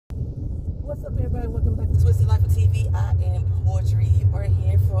what's up, everybody? Welcome back to Twisted Life of TV. I am Poetry. You are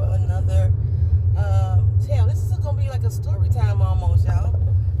here for another tale. This is gonna be like a story time almost, y'all.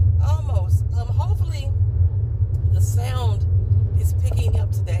 Almost. Hopefully the sound is picking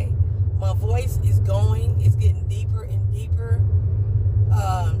up today. My voice is going. It's getting deeper and deeper.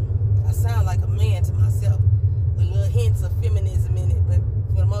 I sound like a man to myself with little hints of feminism in it, but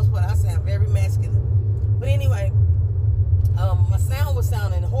for the most part, I sound very masculine. But anyway. My sound was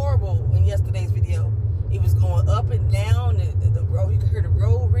sounding horrible in yesterday's video. It was going up and down. The road, you could hear the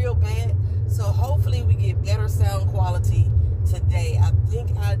road real bad. So hopefully we get better sound quality today. I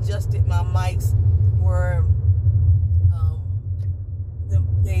think I adjusted my mics where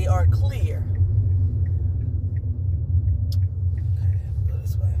they are clear. Okay, go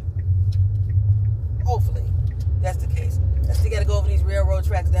this way. Hopefully that's the case. I still got to go over these railroad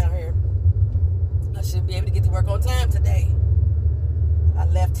tracks down here. I should be able to get to work on time today. I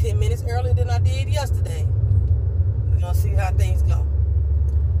left 10 minutes earlier than I did yesterday. We're gonna see how things go.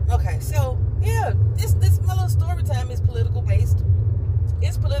 Okay, so yeah, this my little story time is political based.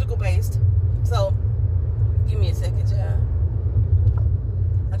 It's political based. So give me a second, child.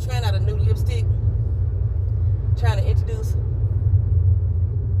 I'm trying out a new lipstick. Trying to introduce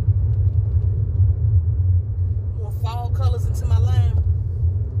more fall colors into my line.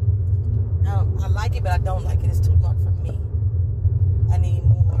 I like it, but I don't like it. It's too dark for me. I need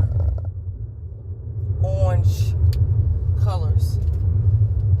more orange colors.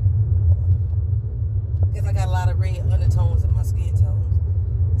 Because I got a lot of red undertones in my skin tones.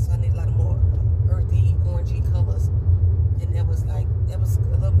 So I need a lot of more earthy, orangey colors. And that was a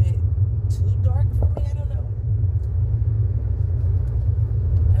little bit too dark for me. I don't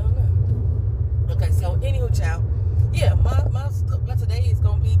know. Okay, so anywho, child. Yeah, my today is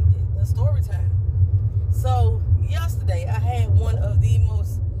going to be a story time. So yesterday I had one of the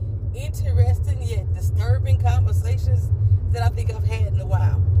most interesting yet disturbing conversations that I think I've had in a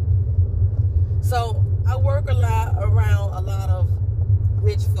while. So I work around a lot of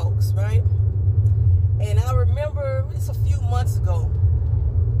rich folks, right? And I remember it's a few months ago,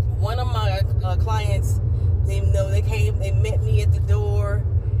 one of my clients, they met me at the door,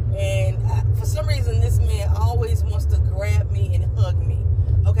 and for some reason this man always wants to grab me and hug me.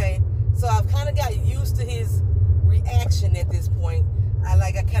 Okay, so I've kind of got used to his reaction at this point.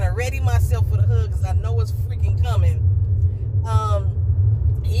 I kind of ready myself for the hug because I know it's freaking coming.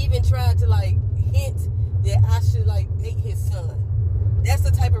 He even tried to hint that I should date his son. That's the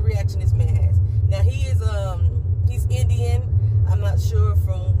type of reaction this man has. Now he's Indian. I'm not sure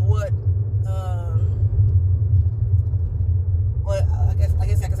from what. Well, I guess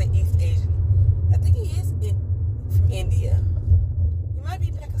I can say East Asian. I think he is from India. He might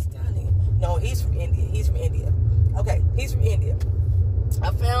be Pakistani. No, he's from India. He's from India. Okay, he's from India.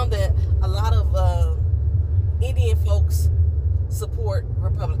 I found that a lot of Indian folks support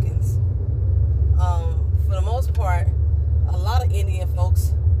Republicans. For the most part, a lot of Indian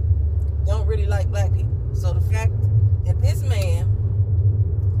folks don't really like black people. So the fact that this man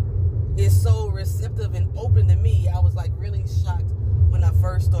is so receptive and open to me, I was really shocked when I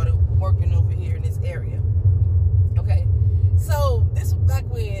first started working over here in this area. Okay, so this was back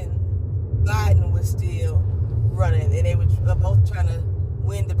when Biden was still running, and they were both trying to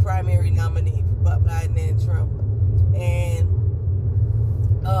win the primary nominee, Biden and Trump. And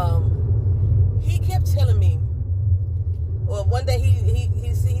he kept telling me, well, one day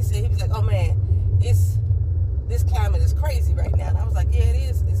he said, he was like, oh man, this climate is crazy right now. And I was like, yeah, it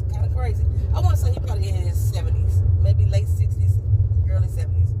is. It's kind of crazy. I want to say he probably in his 70s, maybe late 60s, early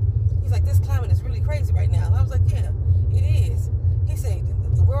 70s. He's like, this climate is really crazy right now. And I was like, yeah, it is. He said,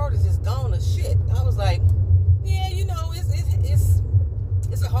 the world is just gone to shit. I was like, yeah,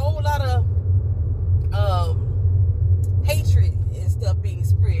 it's a whole lot of hatred and stuff being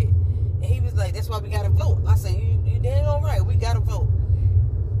spread. And he was like, that's why we gotta vote. I said, you dang all right, we gotta vote.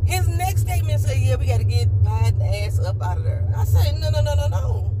 His next statement said, yeah, we gotta get Biden's ass up out of there. I said,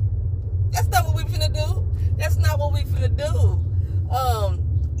 no. That's not what we finna do. That's not what we finna do.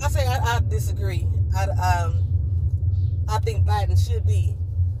 I say I disagree. I think Biden should be,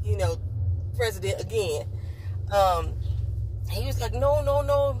 president again. He was like, no.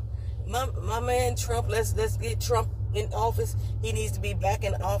 My man Trump, let's get Trump in office. He needs to be back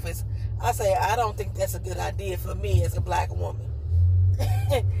in office. I say, I don't think that's a good idea for me as a black woman.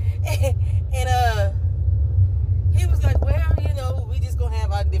 and he was like, well, we just gonna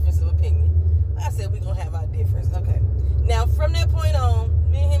have our difference of opinion. I said, we gonna have our difference. Okay. Now, from that point on,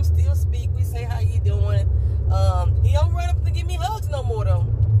 me and him still speak. We say, how you doing? He don't run up to give me hugs no more, though.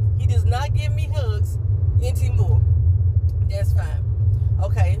 He does not give me hugs anymore. That's fine.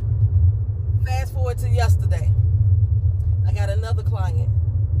 Okay. forward to yesterday. I got another client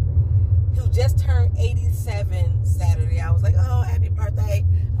who just turned 87 Saturday. I was like, oh, happy birthday.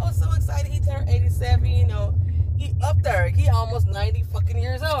 I was so excited. He turned 87, you know. He up there. He almost 90 fucking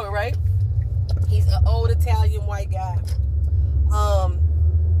years old, right? He's an old Italian white guy.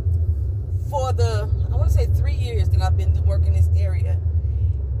 For I want to say 3 years that I've been working in this area,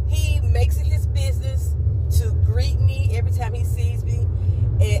 he makes it his business to greet me every time he sees me.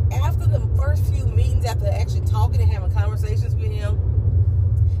 And after the first few meetings, after actually talking and having conversations with him,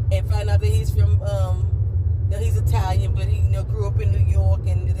 and find out that he's from, he's Italian, but he, grew up in New York,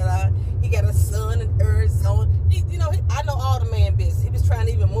 and he got a son in Arizona. I know all the man business. He was trying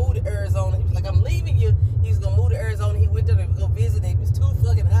to even move to Arizona. He was like, I'm leaving you. He was going to move to Arizona. He went there to go visit. It was too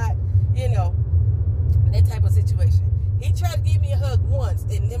fucking hot, that type of situation. He tried to give me a hug once,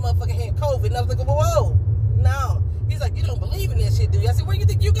 and that motherfucker had COVID, and I was like, whoa, no. He's like, you don't believe in that shit, do you? I said, where you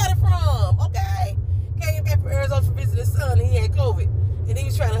think you got it from? Okay. Came back from Arizona to visit his son, and he had COVID. And he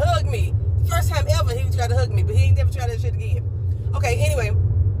was trying to hug me. First time ever he was trying to hug me, but he ain't never tried that shit again. Okay, anyway.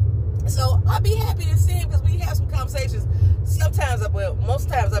 So I'll be happy to see him because we have some conversations. Most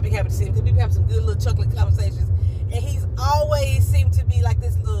times I'll be happy to see him because we have some good little chocolate conversations. And he's always seemed to be like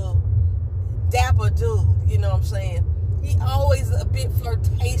this little dapper dude, you know what I'm saying? He always a bit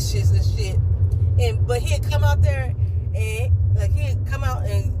flirtatious and shit. But he'd come out there and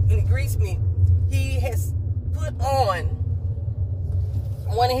he greets me. He has put on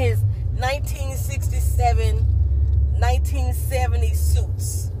one of his 1967, 1970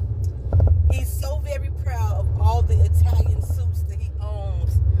 suits. He's so very proud of all the Italian suits that he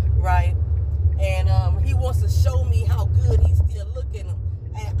owns, right? And he wants to show me how good he's still looking.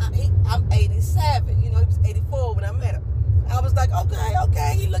 And I'm 87, he was 84 when I met him. I was like,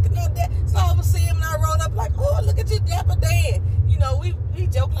 okay, he looking at that. So I was seeing him and I rolled up like, oh, look at you, Dapper Dan. We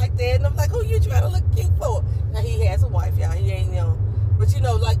joke like that. And I'm like, who you trying to look cute for? Now, he has a wife, y'all. He ain't, But,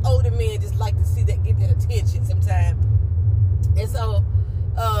 like older men just like to see that, get that attention sometimes. And so,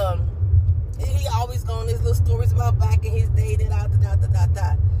 he always go on his little stories about back in his day, da.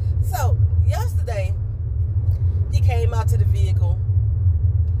 So, yesterday, he came out to the vehicle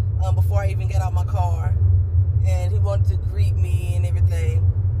before I even got out my car. And he wanted to greet me and everything.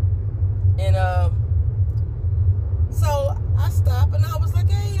 And so I stopped and I was like,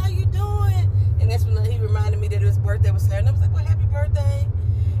 hey, how you doing? And that's when he reminded me that his birthday was Saturday. And I was like, well, happy birthday.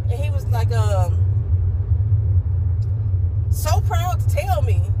 And he was like, so proud to tell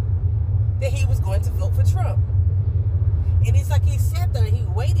me that he was going to vote for Trump. And it's like he sat there and he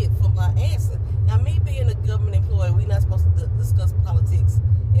waited for my answer. Now, me being a government employee, we're not supposed to discuss politics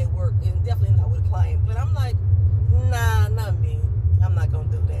at work, and definitely not with a client. But I'm like, nah, not me. I'm not going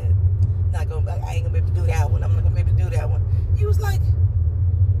to do that. I ain't going to be able to do that one. I'm not going to be able to do that one. He was like,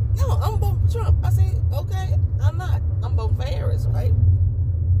 no, I'm voting for Trump. I said, okay, I'm not. I'm voting for Harris, right?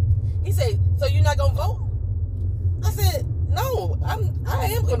 He said, so you're not going to vote? I said, no, I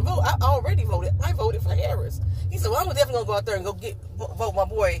am going to vote. I already voted. I voted for Harris. He said, well, I'm definitely going to go out there and vote my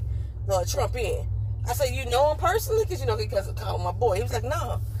boy Trump in. I said, you know him personally? Because, he called my boy. He was like,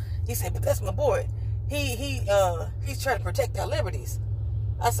 no. He said, but that's my boy. He's trying to protect our liberties.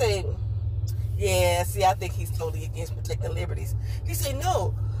 I said, yeah, see, I think he's totally against protecting liberties. He said,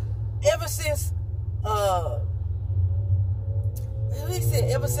 no. Ever since he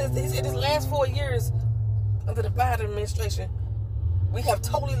said this last 4 years under the Biden administration, we have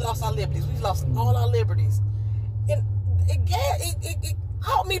totally lost our liberties. We've lost all our liberties. And it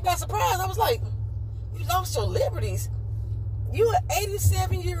caught me by surprise. I was like, you lost your liberties? You an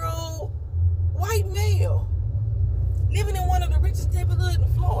 87-year-old white male living in one of the richest neighborhoods in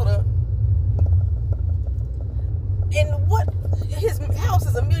Florida. And his house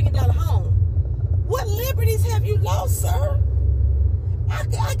is $1 million home. What liberties have you lost, sir? I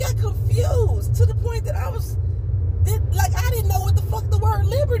got confused to the point that I didn't know what the fuck the word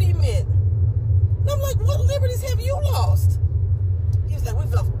liberty meant. And I'm like, what liberties have you lost? He was like,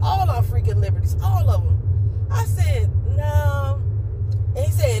 we've lost all our freaking liberties, all of them. I said, no. And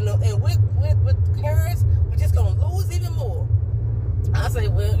he said, no, and with Harris, we're just going to lose even more. I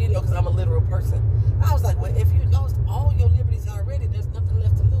said, well, because I'm a literal person. I was like, well, if you lost all your liberties already, there's nothing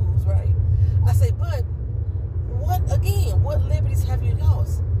left to lose, right? I say, but what liberties have you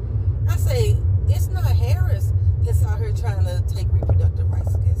lost? I say, it's not Harris that's out here trying to take reproductive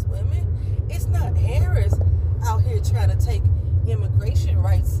rights against women. It's not Harris out here trying to take immigration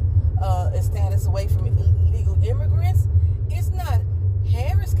rights and status away from illegal immigrants. It's not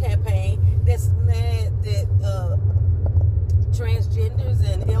Harris campaign that's mad that transgenders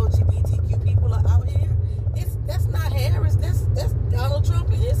and LGBTQ people are out here. That's not Harris. That's Donald Trump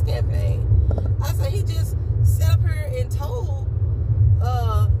and his campaign. I say he just sat up here and told,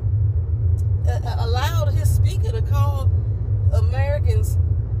 allowed his speaker to call Americans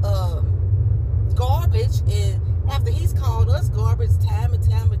garbage, and after he's called us garbage time and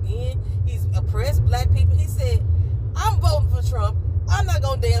time again, he's oppressed black people. He said, I'm voting for Trump. I'm not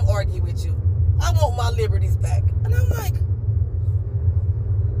gonna damn argue with you. I want my liberties back. And I'm like,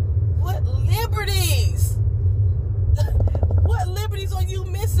 what liberties? What liberties are you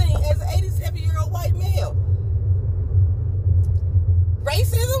missing as an 87-year-old white male?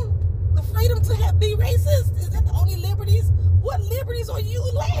 Racism? The freedom to be racist? Is that the only liberties? What liberties are you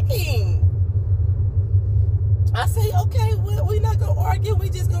lacking? I say, okay, well, we're not going to argue. We're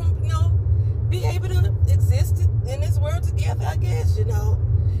just going to, be able to exist in this world together, I guess,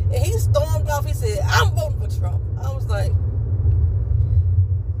 And he stormed off. He said, I'm voting for Trump. I was like,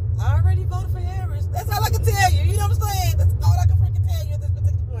 I already voted for Harris. That's all I can tell you. You know what I'm saying? That's all I can freaking tell you at this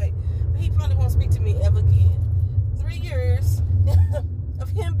particular point. But he probably won't speak to me ever again. 3 years of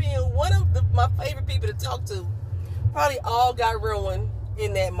him being one of my favorite people to talk to probably all got ruined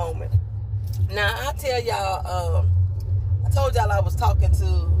in that moment. Now, I tell y'all, I told y'all I was talking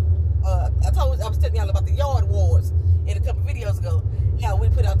to, I was telling y'all about the yard wars in a couple videos ago, how we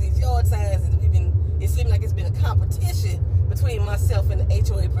put out these yard signs, and it seemed like it's been a competition between myself and the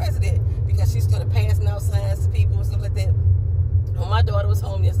HOA president, because she started passing out signs to people and stuff like that. When my daughter was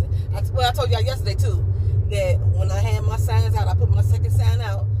home yesterday, I told y'all yesterday too, that when I had my signs out, I put my second sign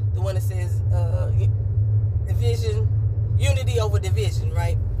out, the one that says division, unity over division,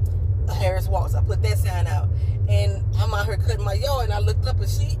 right? Harris Walks. I put that sign out, and I'm out here cutting my yard, and I looked up, and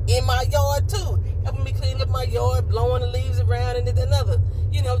she in my yard too, helping me clean up my yard, blowing the leaves around, and another.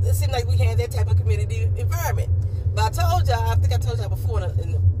 It seemed like we had that type of community environment. But I told y'all, I think I told y'all before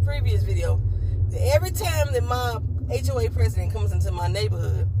in the previous video, that every time that my HOA president comes into my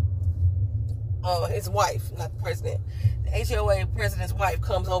neighborhood, his wife, not the president, the HOA president's wife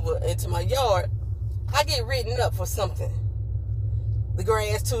comes over into my yard, I get written up for something. The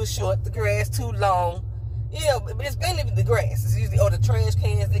grass too short, the grass too long. But it's mainly the grass. It's usually, or the trash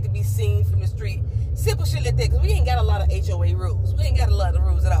cans, they can be seen from the street. Simple shit like that, because we ain't got a lot of HOA rules. We ain't got a lot of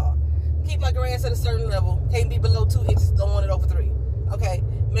rules at all. Keep my grass at a certain level. Can't be below 2 inches. Don't want it over 3. Okay?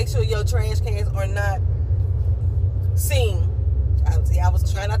 Make sure your trash cans are not seen. I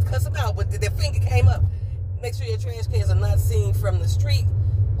was trying not to cuss them out, but their finger came up. Make sure your trash cans are not seen from the street.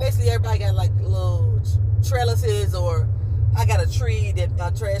 Basically, everybody got like little trellises, or I got a tree that my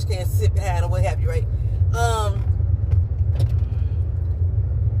trash can sit behind, or what have you, right?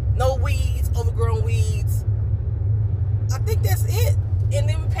 No weeds, overgrown weeds. I think that's it. And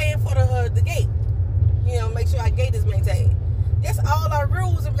then we're paying for the gate. Make sure our gate is maintained. That's all our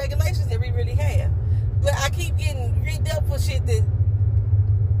rules and regulations that we really have. But I keep getting rigged up for shit that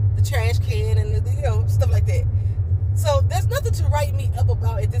the trash can and stuff like that. So there's nothing to write me up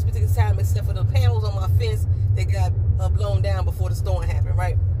about at this particular time, except for the panels on my fence that got blown down before the storm happened,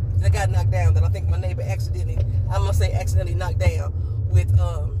 right? That got knocked down, that I think my neighbor accidentally knocked down with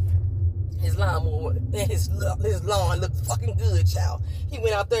his lawnmower. And his lawn looked fucking good, child. He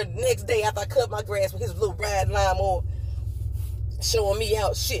went out there the next day after I cut my grass with his little ride lawnmower, showing me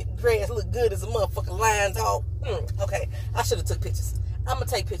out. Shit, grass look good as a motherfucking lion dog. Okay, I should have took pictures. I'm gonna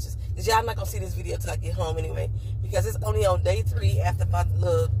take pictures, because y'all not gonna see this video till I get home anyway, because it's only on day 3 after my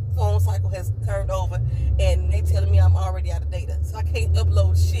little phone cycle has turned over, and they telling me I'm already out of data, so I can't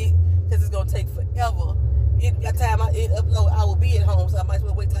upload shit, because it's gonna take forever. By the time I upload, I will be at home, so I might as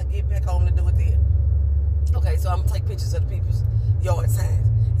well wait till I get back home to do it then. Okay, so I'm gonna take pictures of the people's yard signs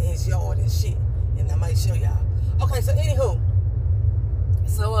and his yard and shit, and I might show y'all. Okay, so anywho,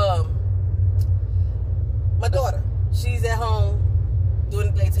 my daughter, she's at home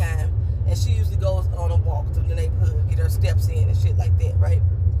during the daytime, and she usually goes on a walk through the neighborhood, get her steps in and shit like that, right?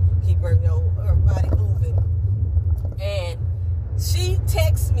 Keep her, her body moving. And she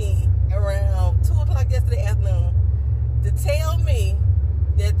texts me around 2 o'clock yesterday afternoon to tell me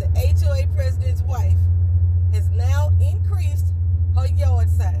that the HOA president's wife has now increased her yard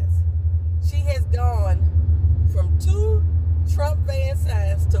size. She has gone from 2 Trump van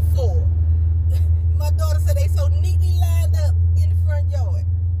signs to 4. My daughter said they so neatly lined up in the front yard,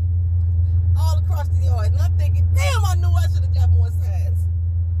 all across the yard. And I'm thinking, damn, I knew I should have got more signs.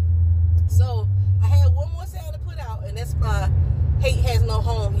 So I had one more sign to put out, and that's my "Hate Has No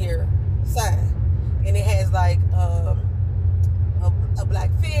Home Here" sign. And it has like a black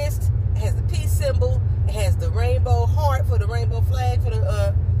fist. It has the peace symbol. It has the rainbow heart for the rainbow flag for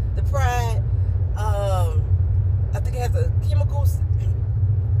the pride. I think it has a chemical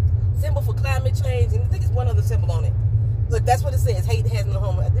symbol for climate change, and I think it's one other symbol on it. But that's what it says. Hate has no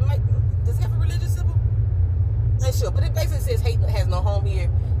home. Does it have a religious symbol? that says hate has no home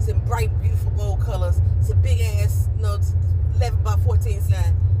here. It's in bright, beautiful, bold colors. It's a big ass, 11 by 14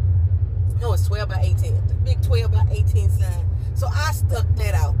 sign. No, it's 12 by 18. The big 12 by 18 sign. So I stuck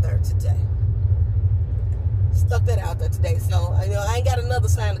that out there today. So, I ain't got another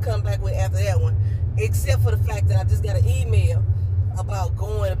sign to come back with after that one. Except for the fact that I just got an email about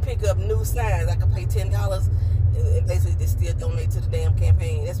going to pick up new signs. I can pay $10 and basically they still donate to the damn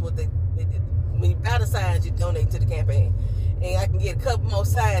campaign. That's what they did. When you buy the signs, you donate to the campaign. And I can get a couple more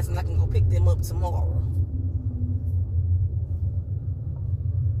signs and I can go pick them up tomorrow.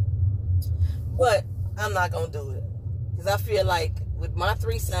 But I'm not going to do it. Because I feel like with my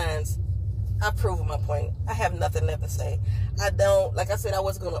 3 signs, I've proven my point. I have nothing left to say. Like I said, I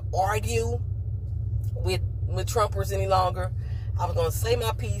wasn't going to argue with Trumpers any longer. I was going to say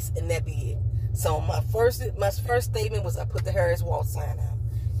my piece and that be it. So my first statement was I put the Harris Waltz sign out.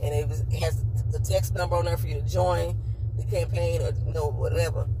 And it has the text number on there for you to join the campaign or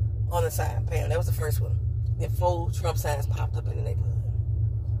whatever on the sign. Bam, that was the first one. Then 4 Trump signs popped up in the neighborhood,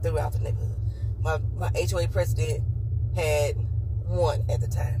 throughout the neighborhood. My HOA president had 1 at the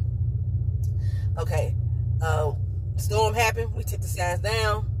time. Okay, storm happened. We took the signs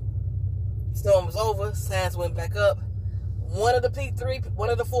down. Storm was over. Signs went back up. One of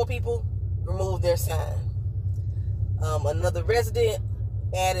the 4 people removed their sign. Another resident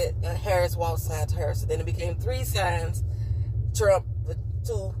added a Harris Waltz sign to her. So then it became 3 signs, Trump,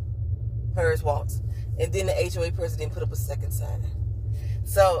 2 Harris Waltz. And then the HOA president put up a second sign.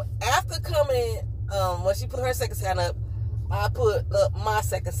 So after coming, when she put her second sign up, I put up my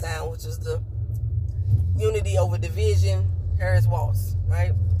second sign, which is the Unity Over Division Harris Waltz,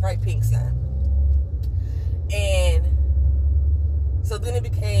 right? Bright pink sign. And so then it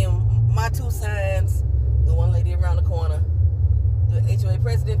became my 2 signs, the one lady around the corner, the HOA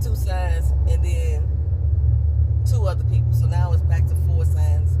president 2 signs, and then 2 other people. So now it's back to 4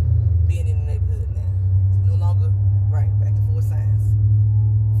 signs being in the neighborhood now. It's no longer, right, back to 4 signs.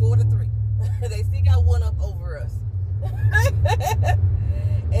 4 to 3. They still got 1 up over us.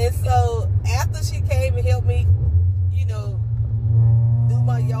 And so after she came and helped me, do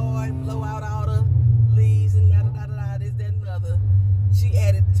my yard, blow out all the leaves and this, that, and other, she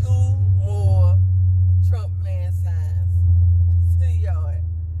added 2 more Trump van signs to the yard.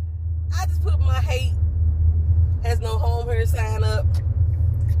 I just put my hate has no home here sign up,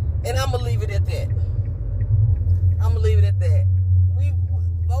 and I'm gonna leave it at that.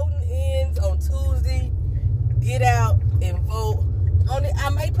 Voting ends on Tuesday. Get out and vote. I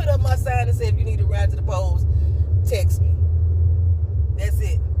may put up my sign and say if you need to ride to the polls, text me. That's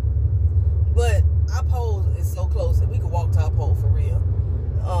it. But our poll is so close that we could walk to our poll for real.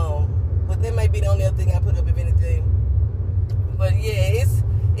 But that may be the only other thing I put up, if anything. But yeah,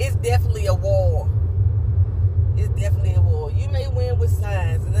 it's definitely a war. It's definitely a war. You may win with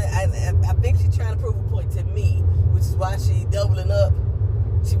signs, and I think she's trying to prove a point to me, which is why she's doubling up.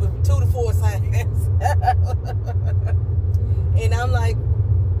 She went from 2 to 4 signs. And I'm like,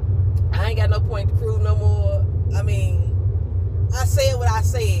 I ain't got no point to prove no more. I mean, I said what I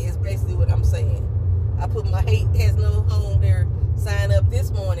said is basically what I'm saying. I put my hate has no home there sign up this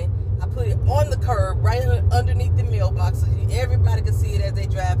morning. I put it on the curb right underneath the mailbox so everybody can see it as they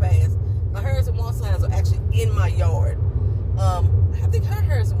drive past. My Harrison Waltz signs are actually in my yard. I think her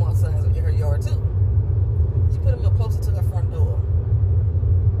Harrison Waltz signs are in her yard too. She put them up closer to her front door.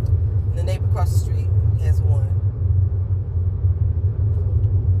 And the neighbor across the street has 1.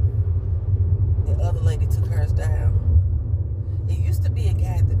 The other lady took hers down. There used to be a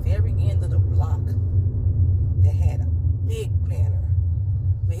guy at the very end of the block that had a big banner.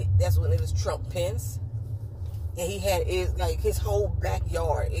 That's when it was Trump Pence. And he had his whole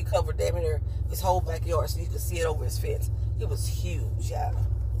backyard. It covered damn near his whole backyard, so you could see it over his fence. It was huge, y'all.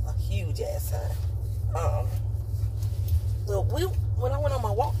 A huge ass sign. So when I went on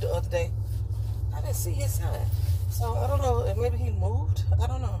my walk the other day, I didn't see his sign. So I don't know if maybe he moved. I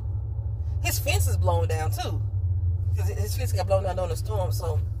don't know. His fence is blown down too, because his fence got blown down during the storm.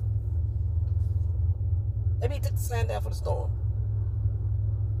 So maybe he took the sign down for the storm.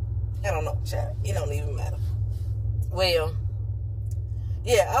 I don't know, child. It don't even matter. Well,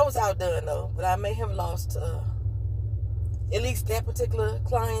 yeah, I was outdone though, but I may have lost at least that particular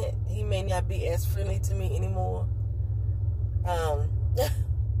client. He may not be as friendly to me anymore.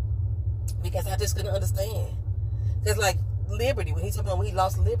 Because I just couldn't understand. Because like liberty, when he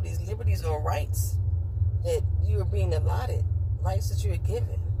lost liberties are rights that you are being allotted, rights that you are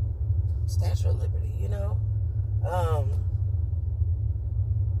given, Statue of Liberty,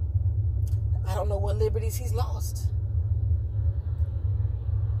 I don't know what liberties he's lost.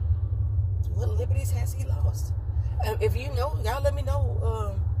 What liberties has he lost? If you know, y'all let me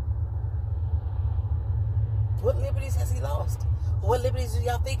know. What liberties has he lost? What liberties do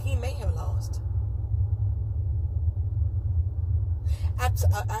y'all think he may have lost? I'm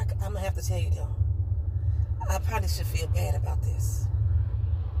gonna have to tell you though. I probably should feel bad about this,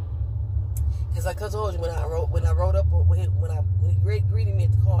 because like I told you, when I rode up, when he greeted me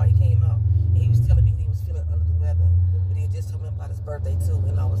at the car, he came out and he was telling me he was feeling under the weather, but he had just told me about his birthday too,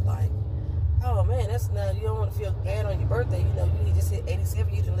 and I was like, oh man, that's now, you don't want to feel bad on your birthday, you know, you just hit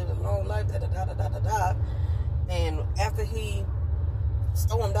 87, you can live a long life, da da da da da da. And after he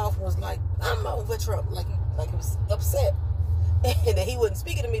stormed off and was like, I'm over Trump, like he was upset, and then he wasn't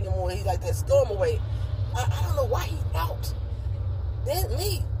speaking to me no more. He like that storm away. I don't know why he thought that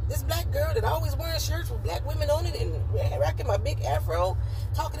me, this black girl that always wearing shirts with black women on it and rocking my big afro,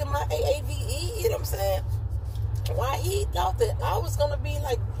 talking to my AAVE, you know what I'm saying? Why he thought that I was gonna be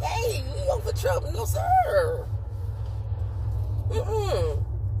like, hey, you over Trump? No, sir.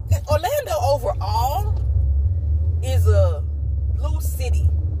 Orlando overall is a blue city.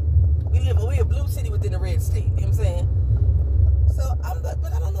 We a blue city within a red state. You know what I'm saying? So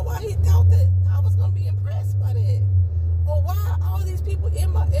but I don't know why he thought that I was gonna be impressed by that, or why all these people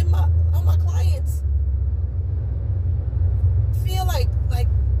all my clients feel like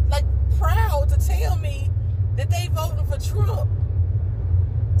proud to tell me that they voting for Trump,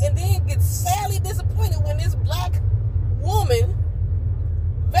 and then get sadly disappointed when this black woman,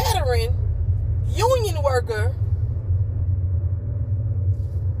 veteran, union worker,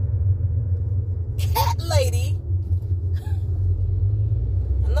 cat lady.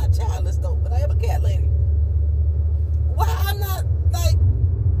 I'm not childless though, but I am a cat lady. Why I'm not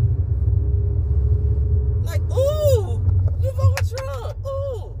like, ooh, you vote for Trump,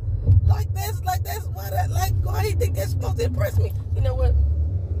 ooh, like that's why he think that's supposed to impress me? You know what?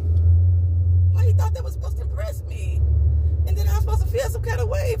 Why he thought that was supposed to impress me? And then I was supposed to feel some kind of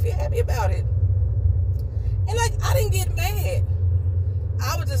way if you're happy about it. And I didn't get mad.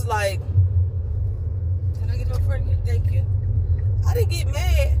 I was just like, can I get your friend? Thank you. I didn't get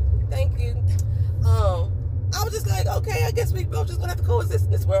mad. Thank you. I was just like, okay, I guess we both just gonna have to coexist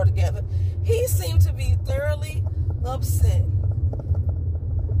in this world together. He seemed to be thoroughly upset.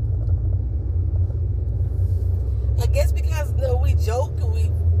 I guess because we joke and we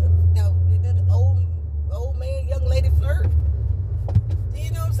do the old man, young lady flirt.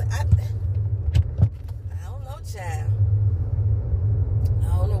 You know what I'm saying? I don't know, child.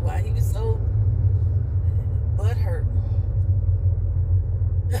 I don't know why he was so butthurt.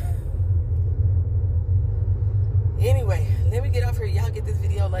 Anyway, let me get off here. Y'all get this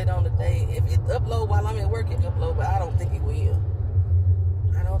video later on today. If it upload while I'm at work, it upload, but I don't think it will.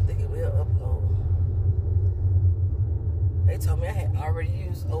 I don't think it will upload. They told me I had already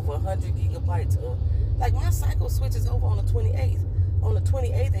used over 100 gigabytes of, my cycle switches over on the 28th. On the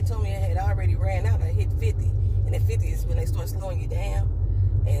 28th, they told me I had already ran out. I hit 50. And at 50 is when they start slowing you down.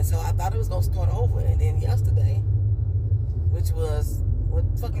 And so I thought it was going to start over. And then yesterday, which was, what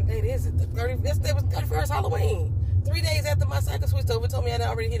fucking date is it? Yesterday was 31st Halloween. 3 days after my cycle switched over, told me I had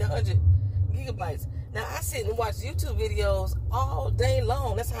already hit 100 gigabytes. Now, I sit and watch YouTube videos all day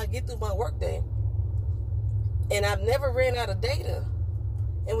long. That's how I get through my work day. And I've never ran out of data.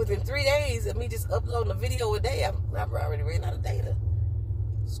 And within 3 days of me just uploading a video a day, I've already ran out of data.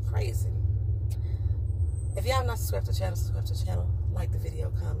 It's crazy. If y'all have not subscribed to the channel, subscribe to the channel. Like the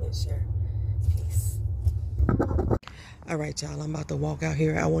video, comment, share. Peace. All right, y'all, I'm about to walk out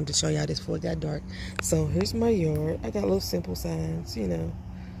here. I wanted to show y'all this before it got dark. So here's my yard. I got little simple signs, you know.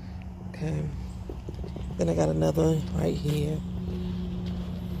 Okay. Then I got another one right here.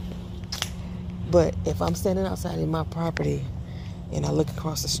 But if I'm standing outside in my property and I look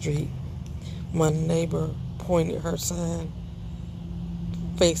across the street, my neighbor pointed her sign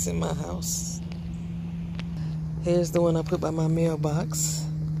facing my house. Here's the one I put by my mailbox.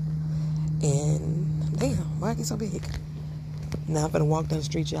 And damn, why is it so big? Now I'm gonna walk down the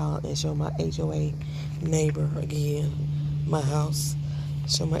street, y'all, and show my HOA neighbor again. My house.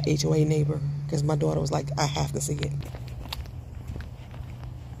 Show my HOA neighbor. Because my daughter was like, I have to see it.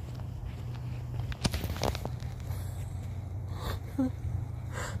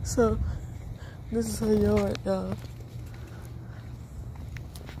 So, this is her yard, y'all.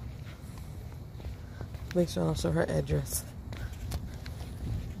 Make sure I'll show her address.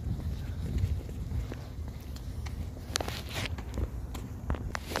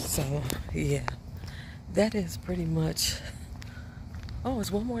 So, yeah. That is pretty much... Oh,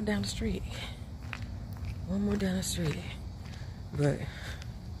 it's one more down the street. One more down the street. But,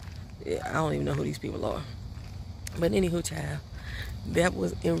 yeah, I don't even know who these people are. But anywho, child, that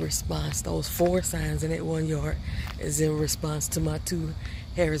was in response. Those 4 signs in that 1 yard is in response to my 2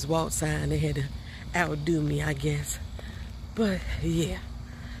 Harris Walk sign. They had to outdo me, I guess. But yeah,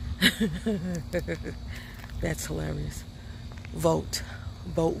 that's hilarious. Vote,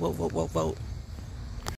 vote, vote, vote, vote, vote.